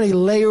you know how many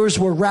layers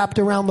were wrapped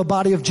around the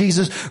body of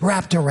Jesus?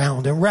 Wrapped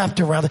around and wrapped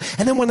around.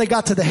 And then when they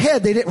got to the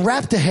head, they didn't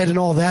wrap the head and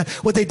all that.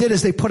 What they did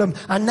is they put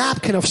a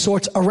napkin of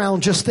sorts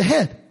around just the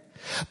head.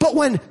 But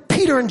when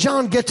Peter and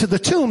John get to the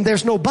tomb,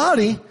 there's no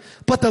body,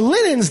 but the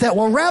linens that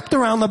were wrapped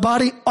around the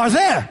body are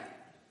there.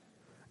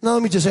 Now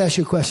let me just ask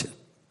you a question.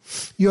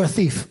 You're a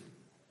thief.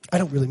 I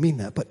don't really mean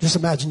that, but just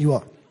imagine you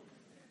are.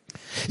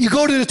 You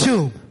go to the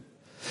tomb.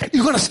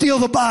 You're going to steal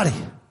the body,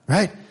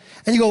 right?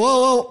 And you go,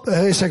 whoa,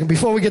 wait a second.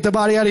 Before we get the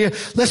body out of here,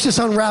 let's just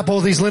unwrap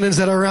all these linens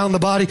that are around the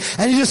body.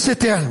 And you just sit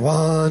there.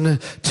 1,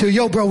 2.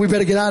 Yo, bro, we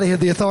better get out of here.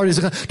 The authorities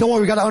are going to, don't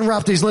worry, we got to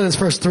unwrap these linens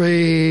first.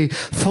 3,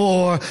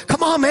 4.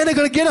 Come on, man, they're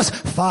going to get us.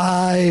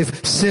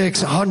 5,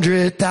 6,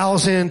 100,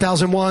 1,000,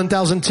 1,001,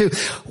 1,002.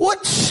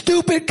 What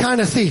stupid kind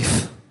of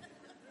thief?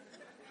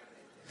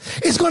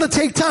 It's going to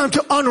take time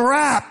to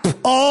unwrap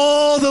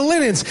all the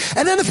linens.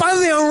 And then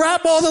finally they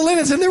unwrap all the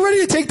linens and they're ready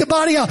to take the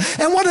body out.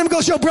 And one of them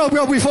goes, yo, bro,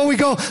 before we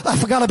go, I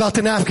forgot about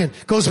the napkin.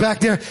 Goes back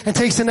there and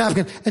takes the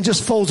napkin and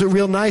just folds it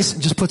real nice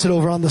and just puts it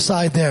over on the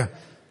side there.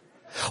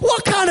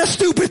 What kind of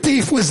stupid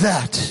thief was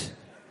that?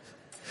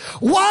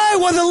 Why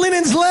were the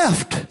linens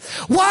left?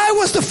 Why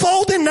was the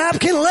folded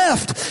napkin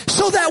left?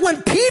 So that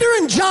when Peter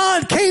and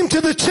John came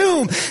to the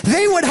tomb,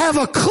 they would have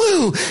a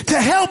clue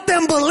to help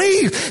them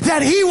believe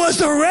that he was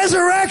the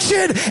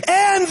resurrection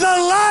and the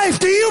life.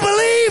 Do you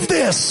believe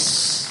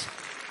this?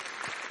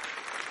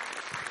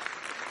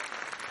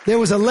 There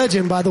was a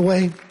legend, by the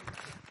way,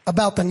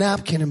 about the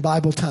napkin in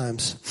Bible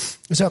times.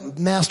 It was about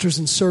masters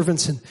and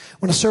servants, and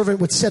when a servant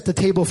would set the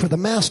table for the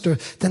master,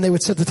 then they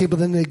would set the table,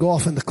 then they'd go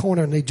off in the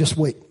corner and they'd just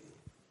wait.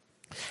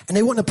 And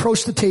they wouldn't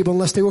approach the table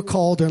unless they were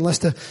called or unless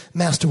the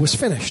master was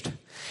finished.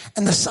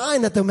 And the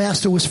sign that the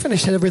master was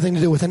finished had everything to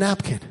do with a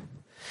napkin.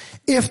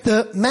 If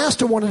the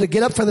master wanted to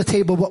get up for the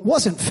table but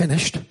wasn't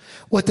finished,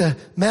 what the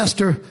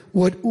master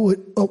would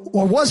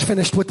was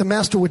finished, what the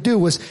master would do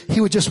was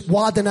he would just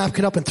wad the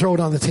napkin up and throw it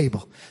on the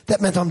table.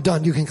 That meant, I'm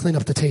done. You can clean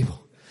up the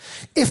table.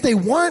 If they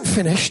weren't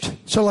finished,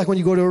 so like when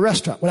you go to a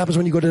restaurant, what happens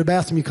when you go to the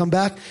bathroom, you come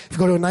back, if you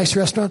go to a nice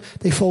restaurant,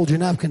 they fold your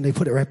napkin, they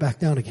put it right back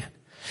down again.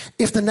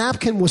 If the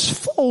napkin was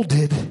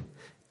folded,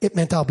 it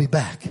meant I'll be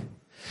back.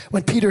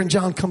 When Peter and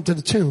John come to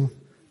the tomb,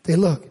 they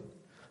look,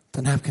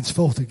 the napkin's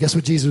folded. Guess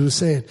what Jesus was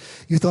saying?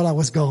 You thought I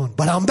was gone,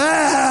 but I'm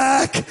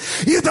back.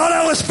 You thought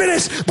I was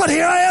finished, but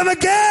here I am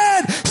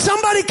again.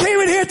 Somebody came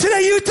in here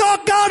today. You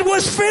thought God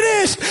was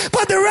finished,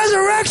 but the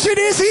resurrection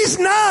is He's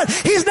not.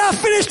 He's not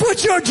finished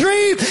with your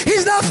dream.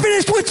 He's not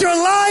finished with your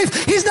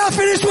life. He's not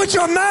finished with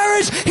your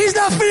marriage. He's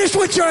not finished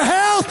with your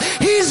health.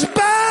 He's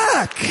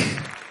back.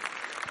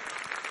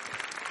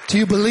 Do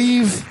you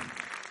believe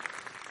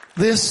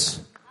this?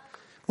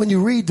 When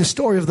you read the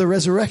story of the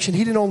resurrection,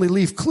 He didn't only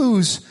leave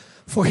clues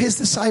for His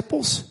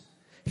disciples.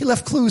 He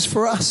left clues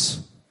for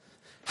us.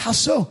 How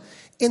so?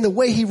 In the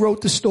way He wrote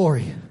the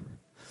story.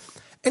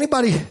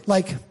 Anybody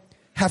like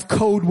have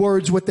code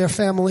words with their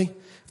family?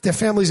 If their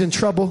family's in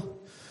trouble,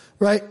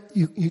 right?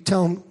 You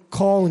tell them,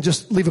 call and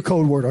just leave a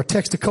code word or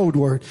text a code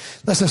word.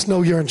 Lets us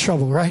know you're in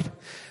trouble, right?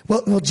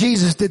 Well,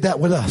 Jesus did that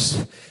with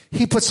us.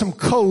 He put some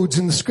codes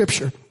in the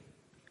scripture.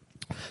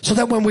 So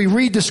that when we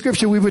read the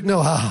scripture, we would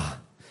know,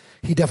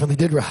 He definitely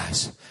did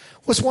rise.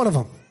 What's one of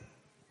them?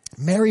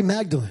 Mary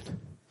Magdalene.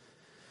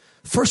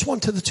 First one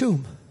to the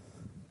tomb.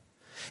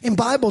 In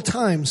Bible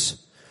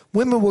times,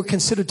 women were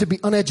considered to be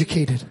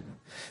uneducated.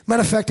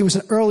 Matter of fact, there was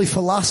an early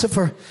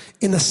philosopher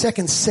in the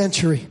 2nd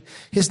century.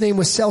 His name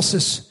was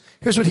Celsus.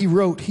 Here's what he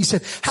wrote. He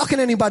said, how can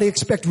anybody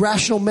expect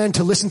rational men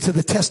to listen to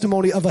the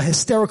testimony of a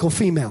hysterical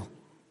female?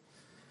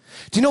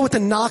 Do you know what the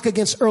knock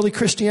against early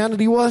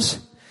Christianity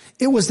was?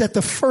 It was that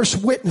the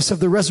first witness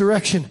of the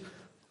resurrection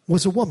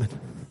was a woman.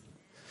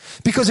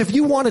 Because if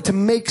you wanted to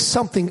make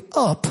something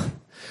up,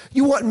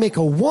 you wouldn't make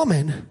a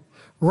woman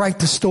write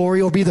the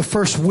story or be the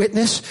first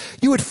witness.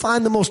 You would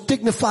find the most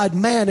dignified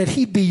man and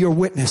he'd be your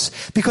witness.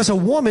 Because a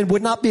woman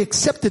would not be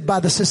accepted by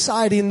the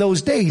society in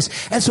those days.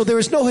 And so there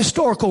is no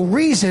historical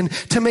reason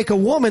to make a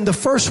woman the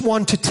first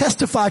one to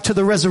testify to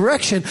the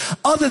resurrection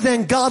other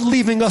than God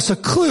leaving us a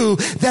clue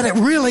that it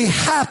really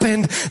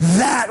happened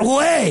that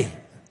way.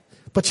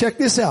 But check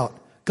this out.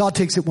 God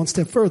takes it one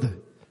step further.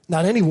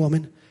 Not any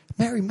woman.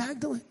 Mary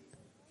Magdalene.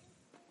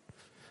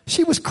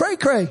 She was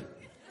cray-cray.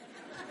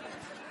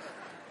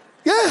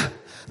 Yeah.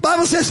 The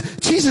Bible says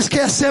Jesus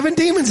cast 7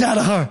 demons out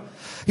of her.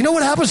 You know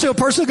what happens to a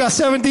person who got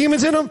 7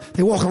 demons in them?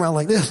 They walk around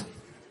like this.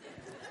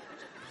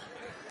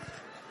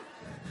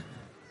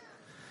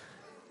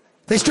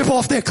 They strip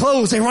off their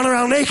clothes. They run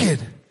around naked.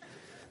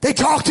 They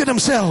talk to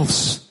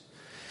themselves.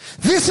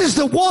 This is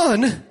the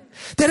one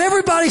that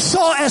everybody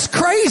saw as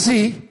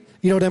crazy.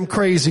 You know them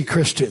crazy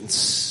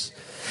Christians.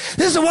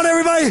 This is what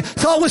everybody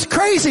thought was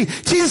crazy.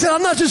 Jesus said,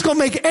 I'm not just going to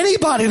make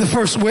anybody the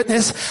first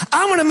witness.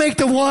 I'm going to make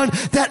the one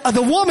that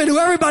the woman who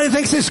everybody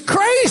thinks is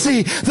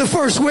crazy the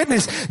first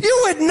witness.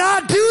 You would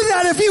not do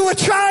that if you were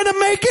trying to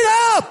make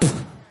it up.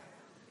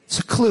 It's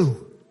a clue.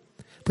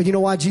 But you know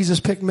why Jesus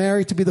picked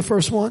Mary to be the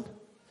first one?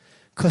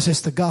 Because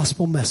it's the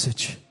gospel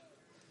message.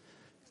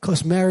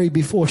 Because Mary,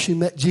 before she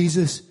met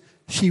Jesus,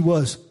 she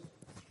was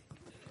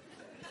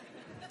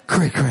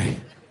cray-cray.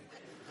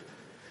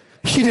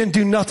 She didn't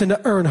do nothing to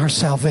earn her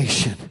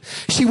salvation.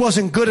 She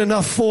wasn't good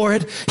enough for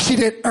it. She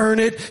didn't earn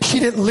it. She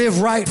didn't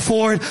live right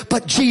for it.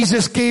 But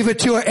Jesus gave it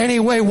to her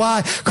anyway.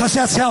 Why? Because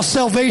that's how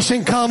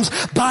salvation comes.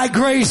 By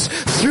grace,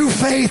 through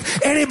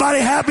faith.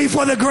 Anybody happy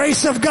for the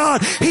grace of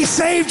God? He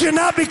saved you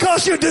not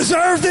because you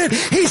deserved it.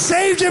 He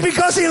saved you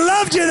because He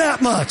loved you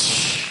that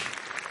much.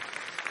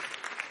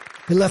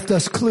 He left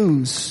us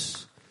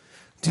clues.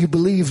 Do you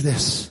believe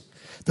this?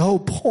 The whole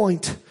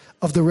point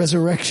of the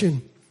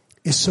resurrection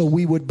is so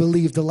we would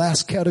believe. The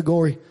last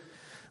category,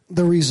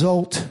 the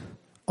result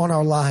on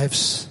our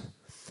lives.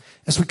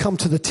 As we come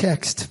to the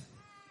text,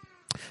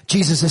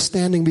 Jesus is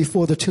standing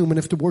before the tomb, and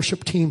if the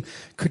worship team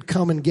could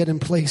come and get in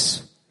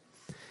place.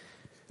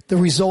 The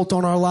result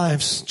on our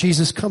lives,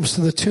 Jesus comes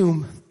to the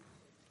tomb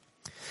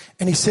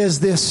and He says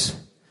this,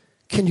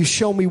 can you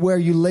show me where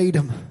you laid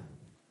Him?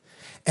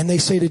 And they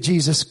say to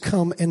Jesus,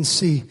 come and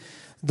see.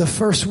 The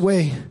first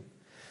way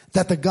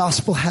that the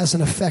gospel has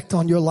an effect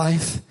on your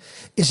life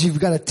is you've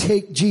got to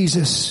take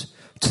Jesus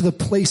to the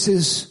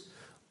places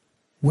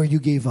where you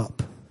gave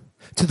up.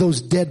 To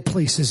those dead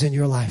places in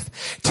your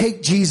life.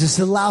 Take Jesus,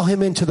 allow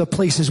Him into the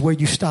places where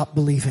you stopped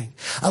believing.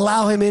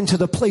 Allow Him into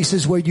the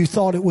places where you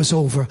thought it was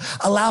over.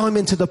 Allow Him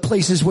into the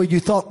places where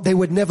you thought they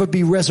would never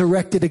be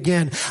resurrected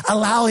again.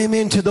 Allow Him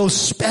into those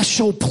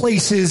special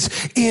places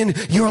in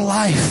your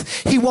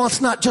life. He wants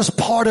not just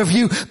part of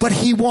you, but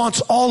He wants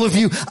all of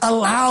you.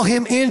 Allow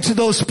Him into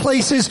those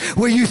places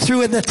where you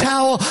threw in the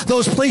towel,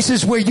 those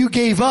places where you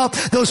gave up,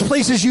 those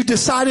places you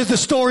decided the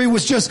story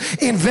was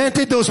just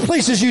invented, those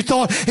places you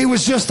thought it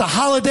was just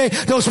a holiday,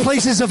 those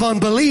places of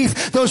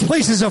unbelief, those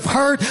places of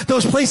hurt,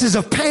 those places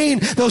of pain,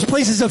 those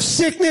places of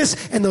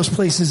sickness, and those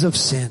places of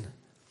sin.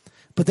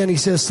 But then He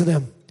says to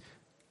them,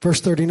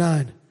 verse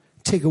 39,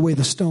 take away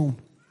the stone.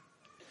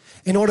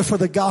 In order for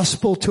the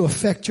gospel to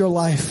affect your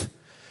life,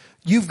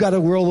 you've got to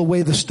roll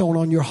away the stone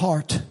on your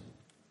heart.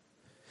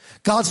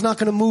 God's not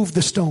going to move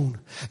the stone.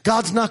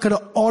 God's not going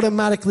to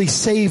automatically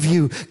save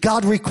you.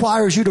 God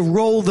requires you to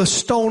roll the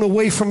stone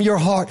away from your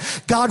heart.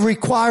 God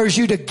requires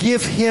you to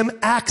give Him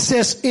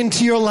access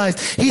into your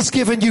life. He's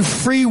given you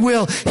free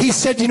will. He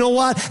said, you know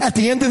what? At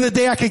the end of the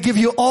day, I could give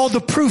you all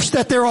the proofs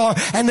that there are,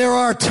 and there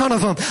are a ton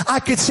of them. I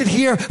could sit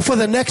here for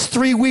the next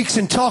 3 weeks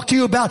and talk to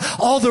you about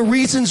all the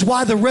reasons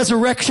why the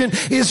resurrection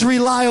is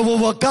reliable.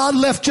 Well, God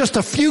left just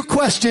a few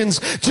questions,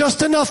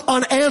 just enough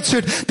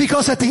unanswered,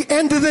 because at the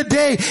end of the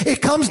day,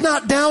 it comes not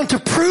down to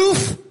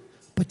proof,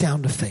 but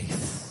down to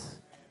faith.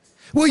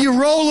 Will you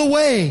roll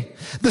away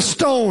the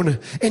stone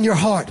in your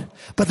heart?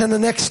 But then the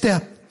next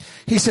step,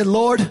 He said,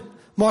 Lord,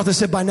 Martha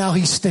said, by now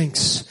he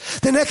stinks.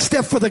 The next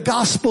step for the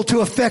gospel to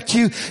affect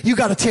you, you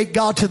got to take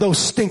God to those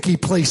stinky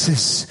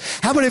places.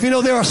 How many of you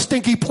know there are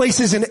stinky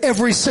places in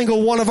every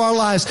single one of our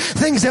lives?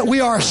 Things that we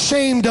are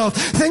ashamed of,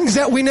 things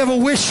that we never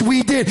wish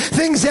we did,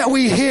 things that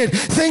we hid,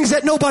 things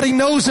that nobody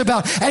knows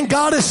about. And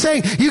God is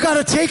saying, you got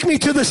to take me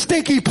to the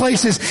stinky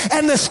places.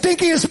 And the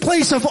stinkiest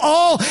place of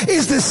all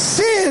is the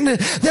sin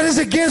that is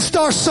against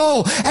our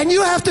soul. And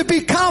you have to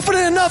be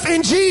confident enough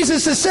in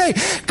Jesus to say,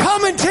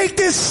 come and take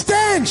this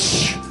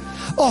stench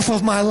off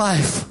of my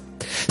life.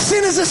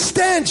 Sin is a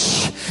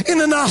stench in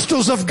the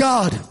nostrils of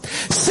God.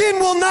 Sin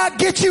will not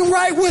get you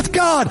right with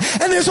God.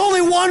 And there's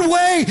only one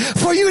way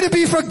for you to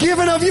be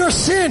forgiven of your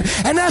sin,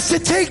 and that's to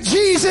take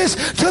Jesus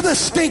to the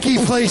stinky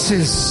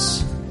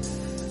places.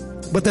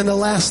 But then the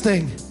last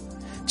thing,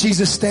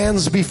 Jesus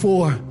stands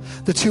before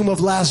the tomb of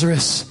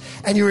Lazarus.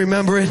 And you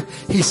remember it?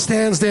 He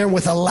stands there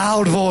with a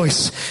loud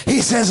voice.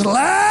 He says,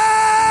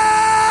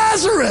 Lazarus,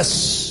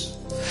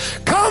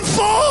 come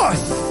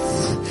forth.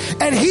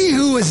 And he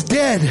who was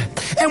dead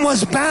and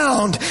was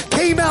bound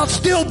came out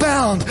still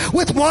bound,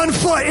 with one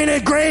foot in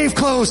a grave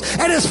clothes,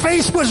 and his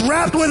face was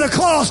wrapped with a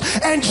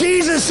cloth. And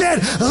Jesus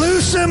said,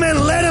 loose him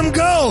and let him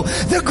go.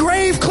 The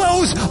grave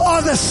clothes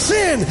are the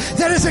sin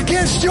that is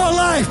against your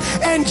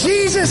life. And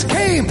Jesus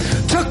came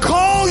to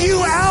call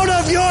you out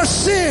of your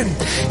sin.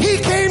 He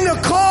came to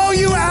call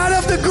you out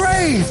of the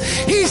grave.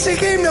 He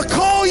came to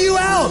call you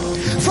out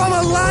from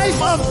a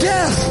life of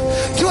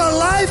death to a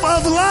life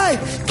of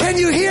life. Can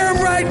you hear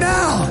him right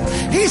now?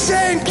 He's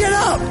saying,